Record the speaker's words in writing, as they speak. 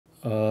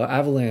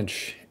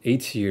Avalanche, A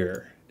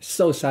tier.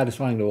 So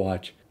satisfying to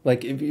watch.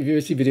 Like if you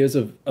ever see videos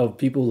of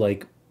people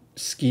like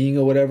skiing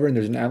or whatever and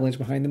there's an avalanche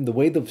behind them, the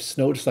way the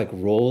snow just like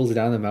rolls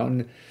down the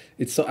mountain,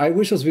 it's so I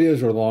wish those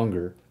videos were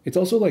longer. It's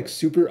also like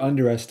super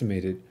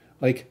underestimated.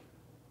 Like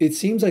it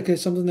seems like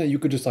it's something that you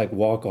could just like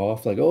walk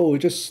off, like, oh, it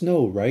just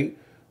snowed, right?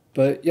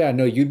 But yeah,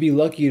 no, you'd be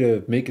lucky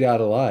to make it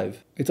out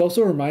alive. It's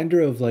also a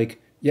reminder of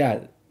like,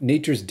 yeah,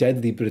 nature's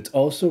deadly, but it's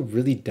also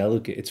really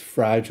delicate. It's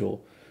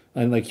fragile.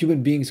 And like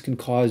human beings can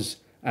cause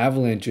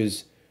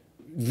avalanches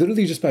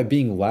literally just by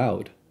being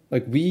loud.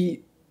 Like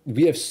we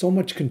have so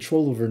much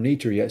control over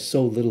nature, yet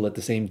so little at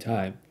the same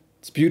time.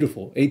 It's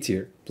beautiful. A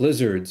tier.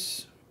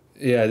 Blizzards.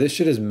 Yeah, this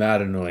shit is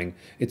mad annoying.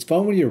 It's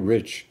fun when you're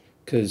rich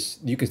because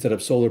you can set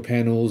up solar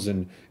panels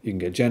and you can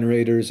get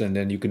generators and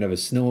then you can have a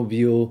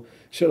snowmobile,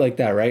 shit like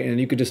that, right? And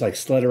you could just like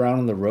sled around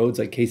on the roads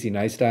like Casey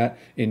Neistat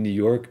in New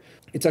York.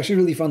 It's actually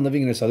really fun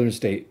living in a southern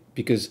state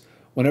because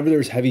whenever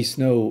there's heavy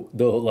snow,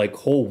 the like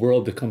whole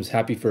world becomes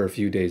happy for a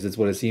few days. That's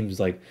what it seems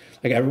like.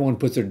 Like everyone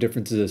puts their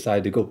differences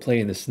aside to go play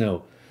in the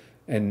snow.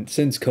 And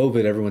since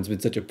COVID, everyone's been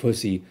such a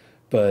pussy.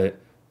 But,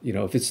 you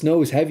know, if it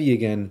snows heavy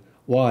again,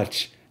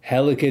 watch.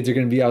 Hella kids are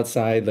going to be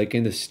outside, like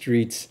in the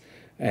streets,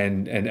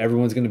 and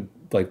everyone's going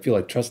to like feel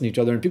like trusting each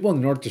other. And people in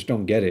the north just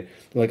don't get it.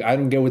 They're like, I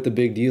don't get what the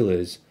big deal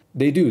is.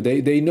 They do.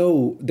 They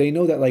know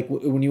that like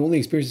when you only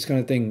experience this kind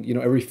of thing, you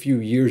know, every few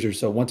years or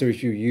so, once every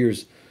few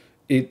years,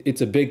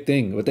 it's a big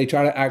thing. But they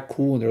try to act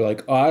cool and they're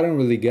like, oh, I don't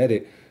really get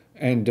it.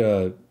 And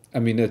I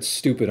mean, that's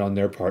stupid on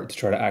their part to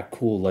try to act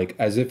cool, like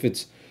as if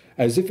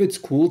it's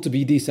cool to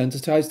be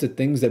desensitized to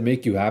things that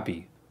make you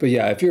happy. But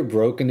yeah, if you're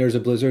broke and there's a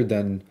blizzard,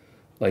 then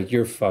like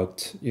you're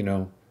fucked, you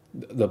know.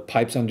 The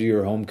pipes under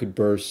your home could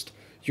burst.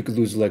 You could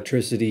lose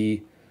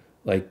electricity.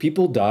 Like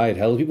people died.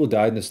 Hell, people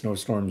died in the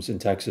snowstorms in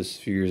Texas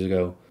a few years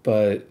ago.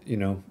 But, you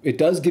know, it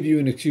does give you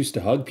an excuse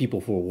to hug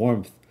people for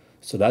warmth.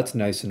 So that's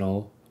nice and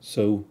all.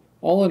 So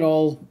all in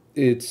all,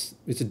 it's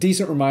a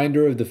decent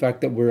reminder of the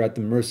fact that we're at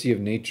the mercy of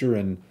nature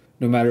and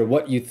no matter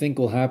what you think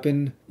will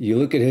happen, you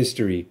look at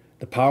history.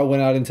 The power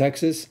went out in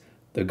Texas.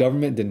 The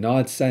government did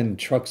not send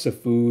trucks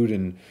of food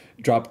and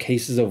drop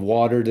cases of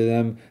water to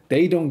them.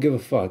 They don't give a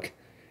fuck.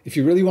 If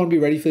you really want to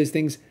be ready for these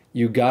things,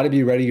 you got to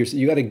be ready.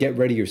 You got to get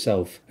ready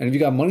yourself. And if you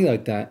got money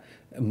like that,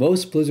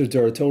 most blizzards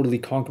are a totally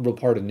conquerable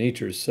part of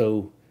nature.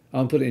 So I'm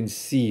gonna put it in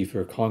C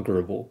for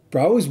conquerable. But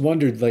I always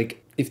wondered,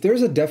 like, if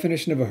there's a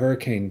definition of a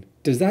hurricane,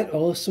 does that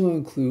also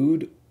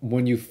include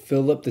when you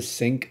fill up the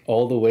sink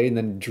all the way and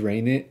then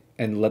drain it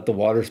and let the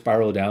water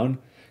spiral down?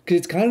 Because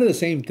it's kind of the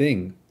same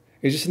thing.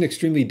 It's just an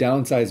extremely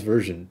downsized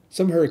version.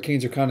 Some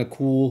hurricanes are kind of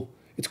cool.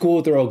 It's cool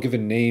that they're all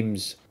given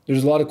names.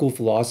 There's a lot of cool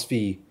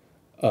philosophy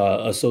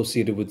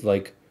associated with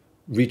like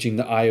reaching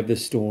the eye of the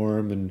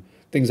storm and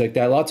things like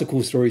that. Lots of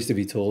cool stories to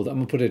be told. I'm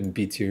gonna put it in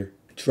B tier.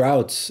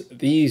 Droughts.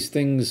 These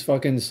things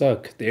fucking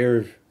suck.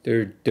 They're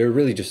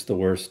really just the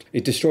worst.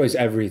 It destroys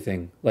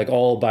everything, like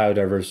all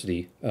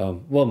biodiversity.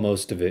 Well,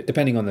 most of it,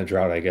 depending on the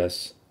drought, I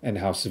guess, and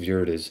how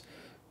severe it is.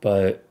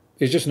 But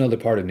it's just another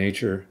part of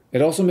nature.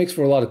 It also makes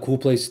for a lot of cool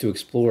places to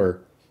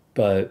explore,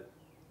 but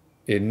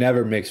it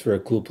never makes for a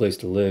cool place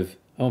to live.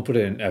 I'm gonna put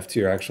it in F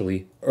tier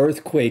actually.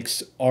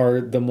 Earthquakes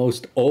are the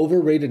most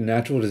overrated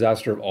natural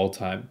disaster of all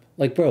time.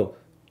 Like, bro,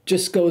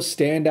 just go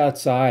stand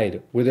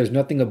outside where there's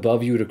nothing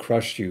above you to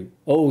crush you.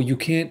 Oh, you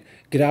can't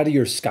get out of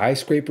your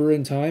skyscraper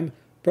in time?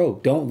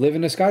 Bro, don't live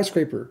in a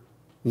skyscraper.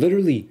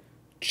 Literally,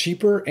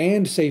 cheaper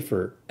and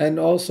safer. And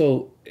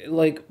also,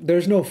 like,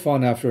 there's no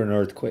fun after an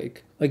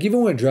earthquake. Like,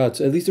 even with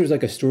droughts, at least there's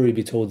like a story to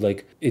be told.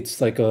 Like,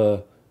 it's like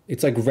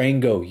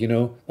Rango, you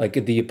know, like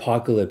the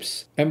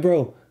apocalypse. And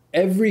bro,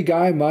 every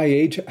guy my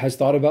age has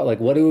thought about like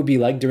what it would be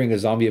like during a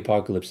zombie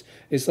apocalypse.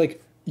 It's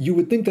like you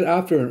would think that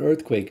after an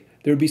earthquake,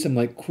 there would be some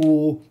like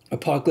cool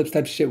apocalypse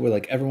type shit where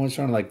like everyone's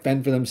trying to like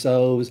fend for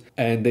themselves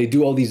and they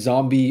do all these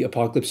zombie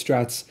apocalypse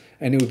strats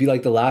and it would be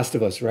like The Last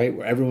of Us, right?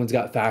 Where everyone's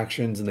got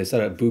factions and they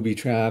set up booby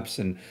traps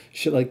and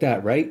shit like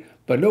that, right?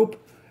 But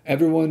nope,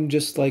 everyone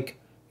just like,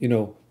 you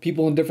know,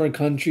 people in different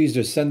countries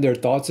just send their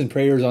thoughts and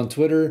prayers on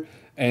Twitter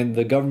and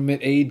the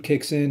government aid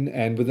kicks in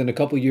and within a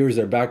couple years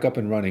they're back up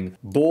and running.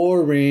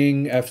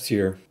 Boring. F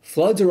tier.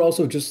 Floods are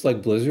also just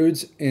like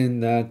blizzards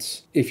in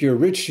that if you're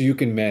rich you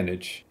can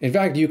manage. In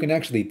fact, you can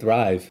actually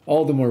thrive.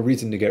 All the more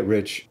reason to get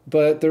rich.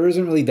 But there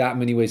isn't really that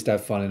many ways to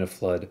have fun in a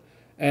flood.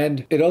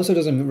 And it also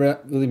doesn't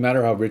really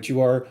matter how rich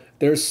you are.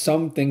 There's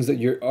some things that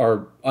you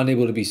are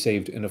unable to be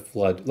saved in a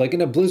flood. Like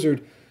in a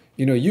blizzard,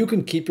 you know, you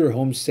can keep your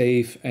home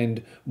safe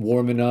and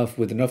warm enough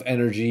with enough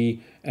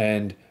energy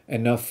and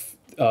enough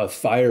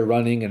fire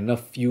running and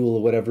enough fuel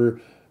or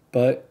whatever.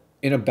 But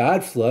in a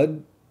bad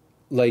flood,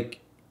 like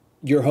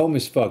your home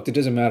is fucked. It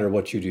doesn't matter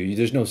what you do.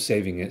 There's no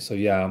saving it. So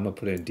yeah, I'm gonna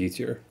put it in D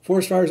tier.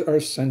 Forest fires are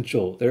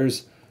essential.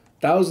 There's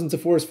thousands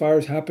of forest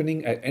fires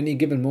happening at any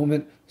given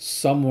moment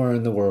somewhere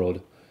in the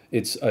world.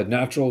 It's a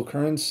natural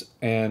occurrence.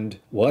 And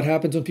what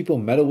happens when people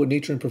meddle with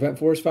nature and prevent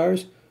forest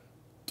fires?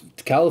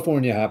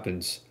 California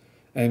happens.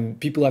 And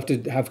people have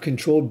to have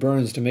controlled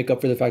burns to make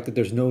up for the fact that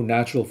there's no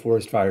natural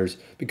forest fires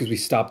because we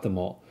stopped them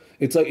all.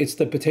 It's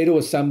the potato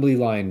assembly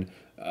line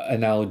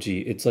analogy.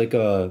 It's like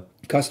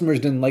customers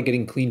didn't like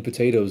getting clean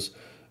potatoes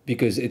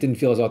because it didn't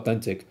feel as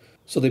authentic.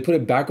 So they put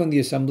it back on the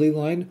assembly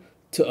line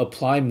to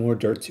apply more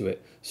dirt to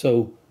it.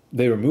 So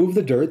they remove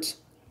the dirt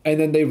and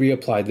then they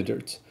reapply the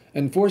dirt.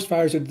 And forest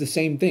fires are the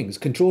same things.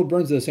 Controlled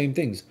burns are the same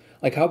things.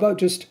 Like, how about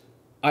just,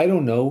 I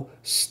don't know,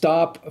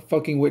 stop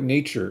fucking with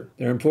nature?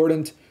 They're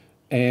important,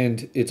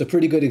 and it's a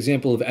pretty good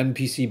example of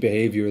NPC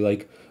behavior.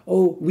 Like,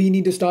 oh, we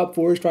need to stop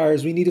forest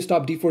fires. We need to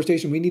stop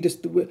deforestation. We need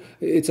to.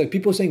 It's like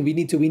people saying we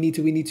need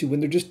to, when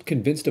they're just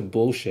convinced of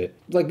bullshit.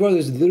 Like, bro,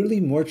 there's literally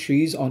more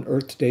trees on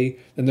Earth today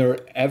than there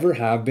ever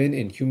have been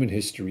in human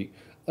history.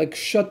 Like,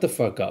 shut the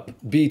fuck up.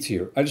 B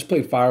tier. I just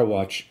played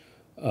Firewatch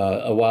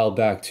a while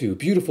back too.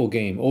 Beautiful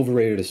game,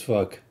 overrated as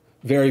fuck.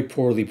 Very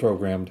poorly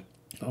programmed.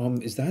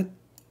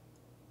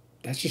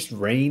 That's just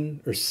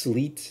rain or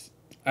sleet?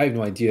 I have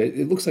no idea.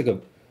 It looks like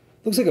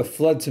a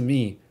flood to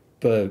me,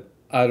 but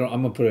I'm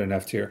gonna put it in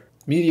F tier.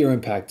 Meteor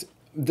impact.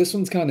 This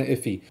one's kind of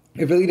iffy.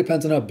 It really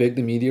depends on how big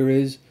the meteor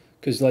is,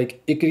 because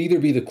like it could either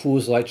be the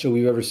coolest light show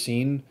we've ever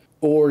seen,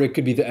 or it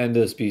could be the end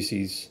of the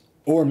species,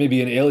 or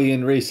maybe an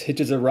alien race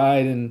hitches a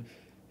ride and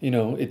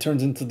it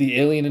turns into the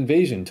alien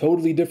invasion.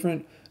 Totally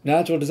different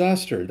natural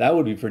disaster. That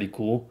would be pretty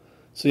cool.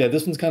 So yeah,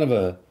 this one's kind of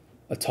a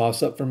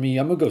toss up for me.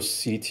 I'm gonna go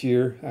C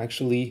tier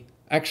actually.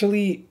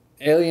 Actually,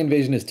 alien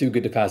invasion is too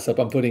good to pass up.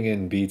 I'm putting it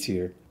in B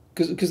tier.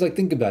 Because like,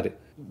 think about it.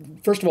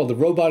 First of all, the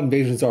robot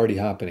invasion is already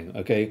happening,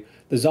 okay?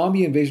 The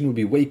zombie invasion would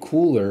be way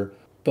cooler,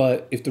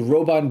 but if the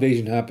robot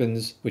invasion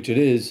happens, which it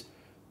is,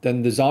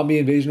 then the zombie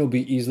invasion will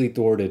be easily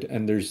thwarted,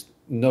 and there's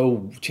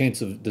no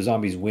chance of the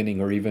zombies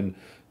winning or even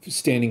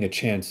standing a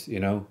chance,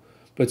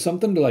 But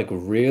something to like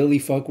really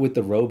fuck with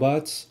the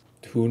robots,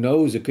 who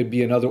knows? It could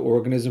be another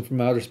organism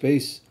from outer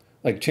space.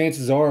 Like,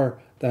 chances are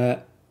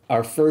that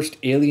our first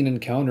alien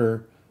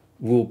encounter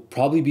will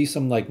probably be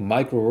some like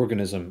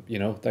microorganism,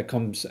 that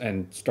comes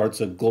and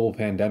starts a global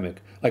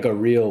pandemic, like a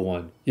real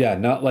one. Yeah,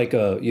 not like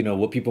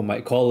what people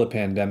might call a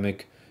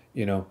pandemic,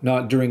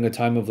 not during a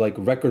time of like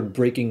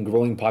record-breaking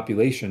growing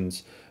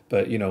populations,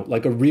 but,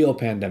 like a real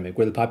pandemic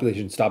where the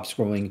population stops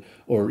growing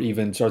or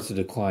even starts to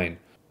decline.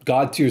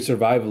 God tier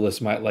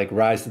survivalists might like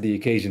rise to the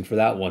occasion for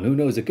that one. Who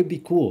knows? It could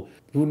be cool.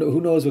 Who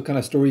knows what kind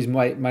of stories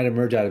might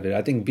emerge out of it.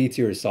 I think B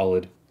tier is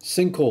solid.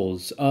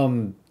 Sinkholes.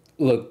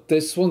 Look,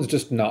 this one's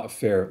just not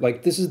fair.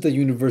 Like, this is the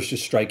universe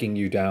just striking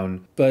you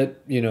down.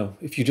 But,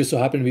 if you just so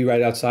happen to be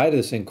right outside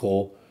of the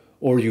sinkhole,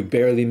 or you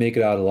barely make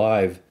it out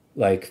alive,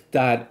 like,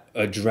 that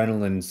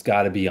adrenaline's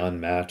gotta be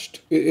unmatched.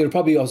 It'll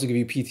probably also give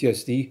you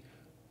PTSD,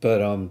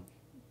 but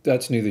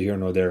that's neither here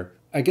nor there.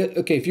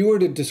 Okay, if you were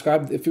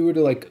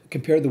to like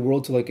compare the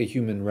world to like a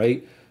human,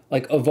 right?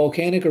 Like, a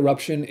volcanic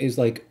eruption is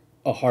like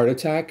a heart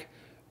attack,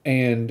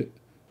 and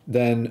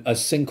then a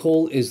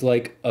sinkhole is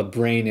like a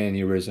brain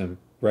aneurysm.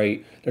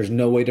 Right? There's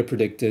no way to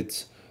predict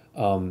it.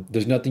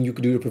 There's nothing you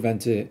can do to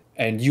prevent it.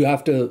 And you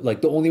have to,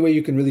 like, the only way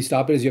you can really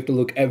stop it is you have to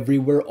look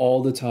everywhere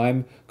all the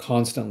time,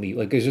 constantly.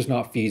 Like, it's just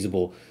not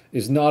feasible.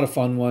 It's not a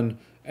fun one,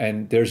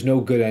 and there's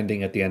no good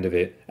ending at the end of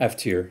it. F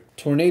tier.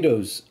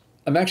 Tornadoes.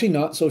 I'm actually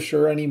not so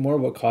sure anymore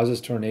what causes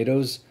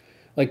tornadoes.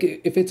 Like,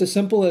 if it's as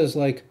simple as,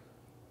 like,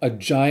 a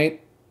giant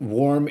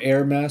warm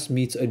air mass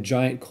meets a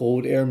giant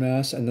cold air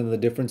mass, and then the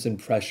difference in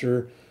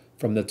pressure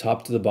from the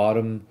top to the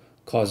bottom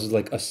causes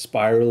like a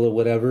spiral or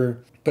whatever.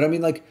 But I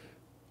mean, like,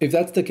 if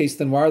that's the case,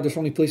 then why are there so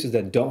many places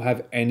that don't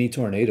have any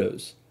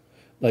tornadoes?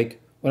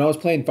 Like, when I was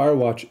playing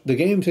Firewatch, the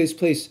game takes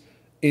place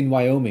in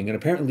Wyoming, and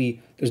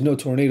apparently there's no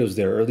tornadoes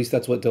there, or at least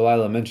that's what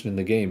Delilah mentioned in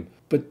the game.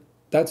 But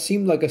that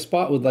seemed like a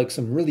spot with like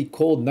some really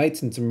cold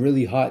nights and some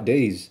really hot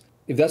days.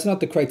 If that's not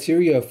the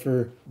criteria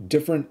for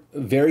different,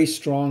 very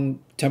strong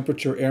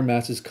temperature air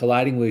masses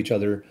colliding with each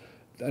other,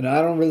 and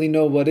I don't really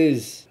know what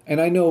is. And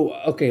I know,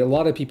 okay, a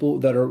lot of people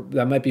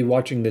that might be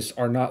watching this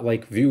are not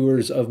like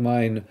viewers of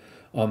mine,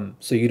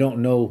 so you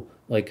don't know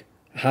like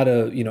how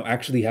to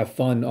actually have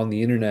fun on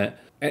the internet.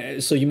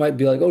 And so you might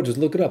be like, oh, just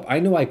look it up. I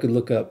know I could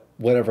look up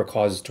whatever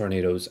causes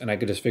tornadoes and I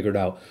could just figure it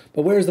out.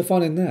 But where's the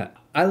fun in that?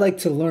 I like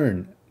to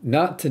learn,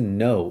 not to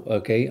know.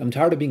 Okay, I'm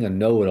tired of being a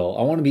know-it-all.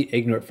 I want to be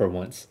ignorant for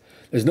once.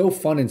 There's no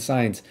fun in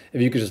science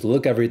if you could just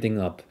look everything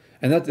up.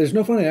 And there's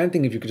no fun in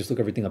anything if you could just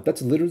look everything up.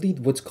 That's literally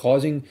what's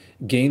causing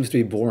games to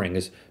be boring,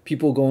 is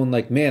people going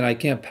like, man, I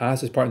can't pass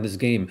this part in this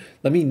game.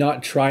 Let me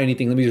not try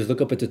anything. Let me just look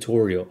up a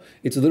tutorial.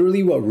 It's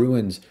literally what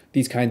ruins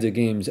these kinds of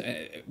games.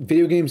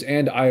 Video games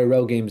and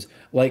IRL games,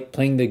 like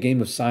playing the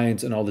game of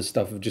science and all this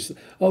stuff of just,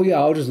 oh yeah,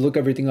 I'll just look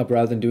everything up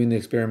rather than doing the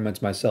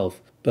experiments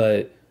myself.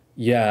 But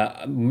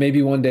yeah,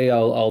 maybe one day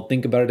I'll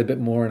think about it a bit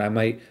more and I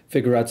might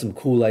figure out some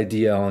cool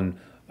idea on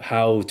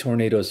how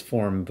tornadoes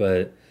form.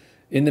 But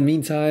in the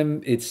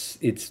meantime, it's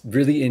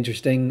really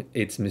interesting.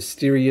 It's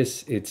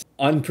mysterious. It's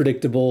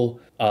unpredictable.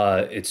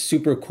 It's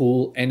super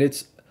cool, and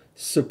it's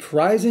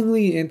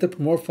surprisingly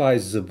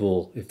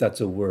anthropomorphizable, if that's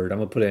a word. I'm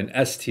gonna put it in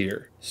S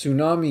tier.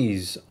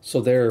 Tsunamis.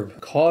 So they're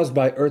caused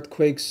by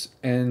earthquakes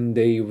and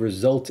they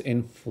result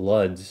in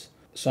floods.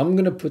 So I'm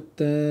gonna put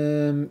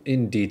them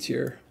in D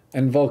tier.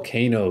 And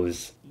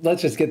volcanoes.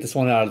 let's just get this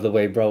one out of the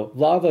way, bro.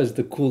 Lava is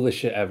the coolest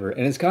shit ever.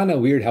 And it's kind of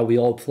weird how we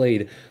all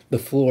played the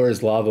floor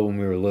is lava when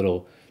we were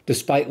little,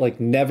 despite like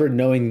never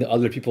knowing that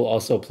other people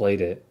also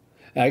played it.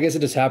 And I guess it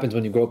just happens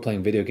when you grow up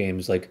playing video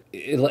games. Like,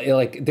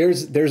 like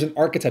there's an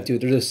archetype to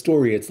it. There's a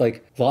story. It's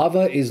like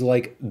lava is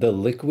like the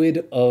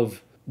liquid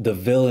of the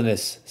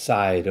villainous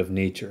side of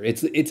nature.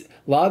 It's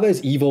lava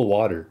is evil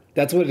water.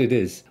 That's what it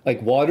is.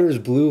 Like water is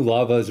blue,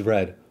 lava is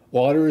red.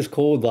 Water is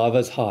cold, lava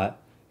is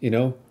hot. You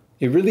know,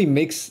 it really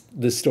makes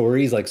the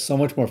stories like so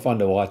much more fun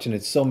to watch, and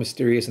it's so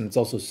mysterious, and it's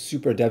also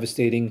super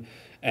devastating,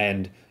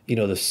 and you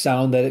know the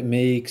sound that it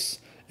makes,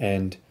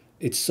 and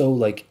it's so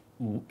like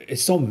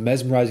it's so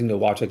mesmerizing to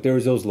watch. Like there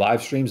was those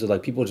live streams of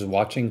like people just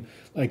watching,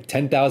 like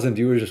 10,000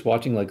 viewers just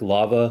watching like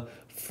lava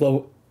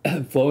flow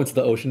flow into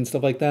the ocean and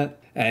stuff like that,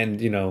 and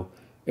you know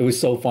it was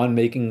so fun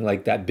making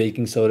like that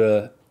baking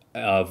soda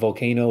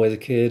volcano as a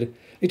kid.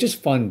 It's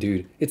just fun,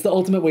 dude. It's the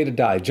ultimate way to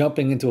die,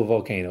 jumping into a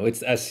volcano.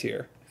 It's S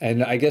here.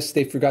 And I guess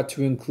they forgot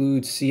to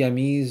include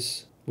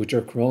CMEs, which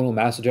are coronal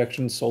mass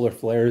ejections, solar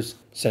flares,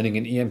 sending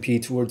an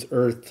EMP towards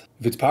Earth.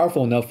 If it's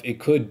powerful enough, it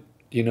could,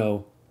 you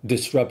know,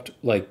 disrupt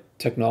like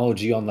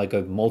technology on like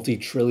a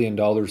multi-trillion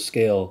dollar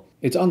scale.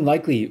 It's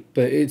unlikely,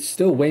 but it's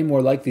still way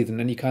more likely than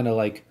any kind of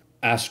like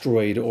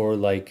asteroid or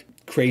like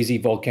crazy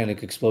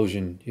volcanic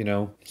explosion, you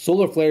know?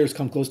 Solar flares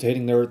come close to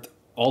hitting the Earth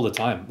all the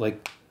time.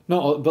 Like,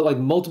 no, but like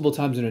multiple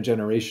times in a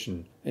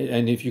generation.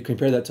 And if you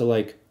compare that to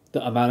like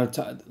the amount of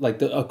time,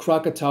 like a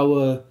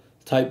Krakatoa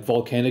type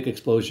volcanic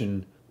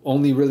explosion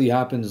only really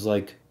happens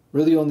like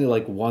really only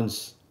like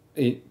once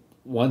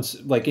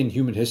like in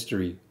human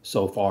history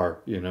so far,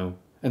 you know.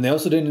 And they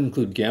also didn't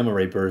include gamma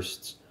ray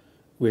bursts,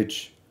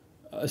 which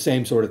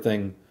same sort of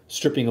thing,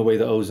 stripping away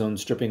the ozone,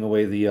 stripping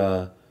away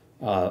the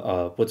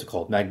what's it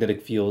called,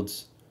 magnetic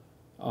fields.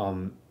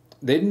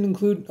 They didn't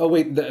include. Oh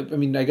wait, I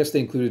mean, I guess they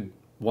included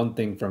one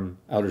thing from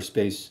outer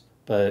space,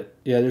 but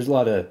yeah, there's a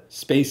lot of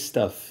space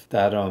stuff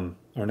that are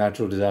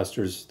natural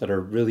disasters that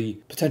are really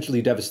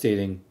potentially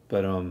devastating,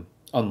 but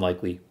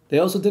unlikely. They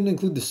also didn't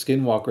include the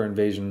Skinwalker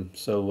invasion,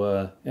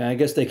 so yeah, I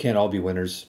guess they can't all be winners.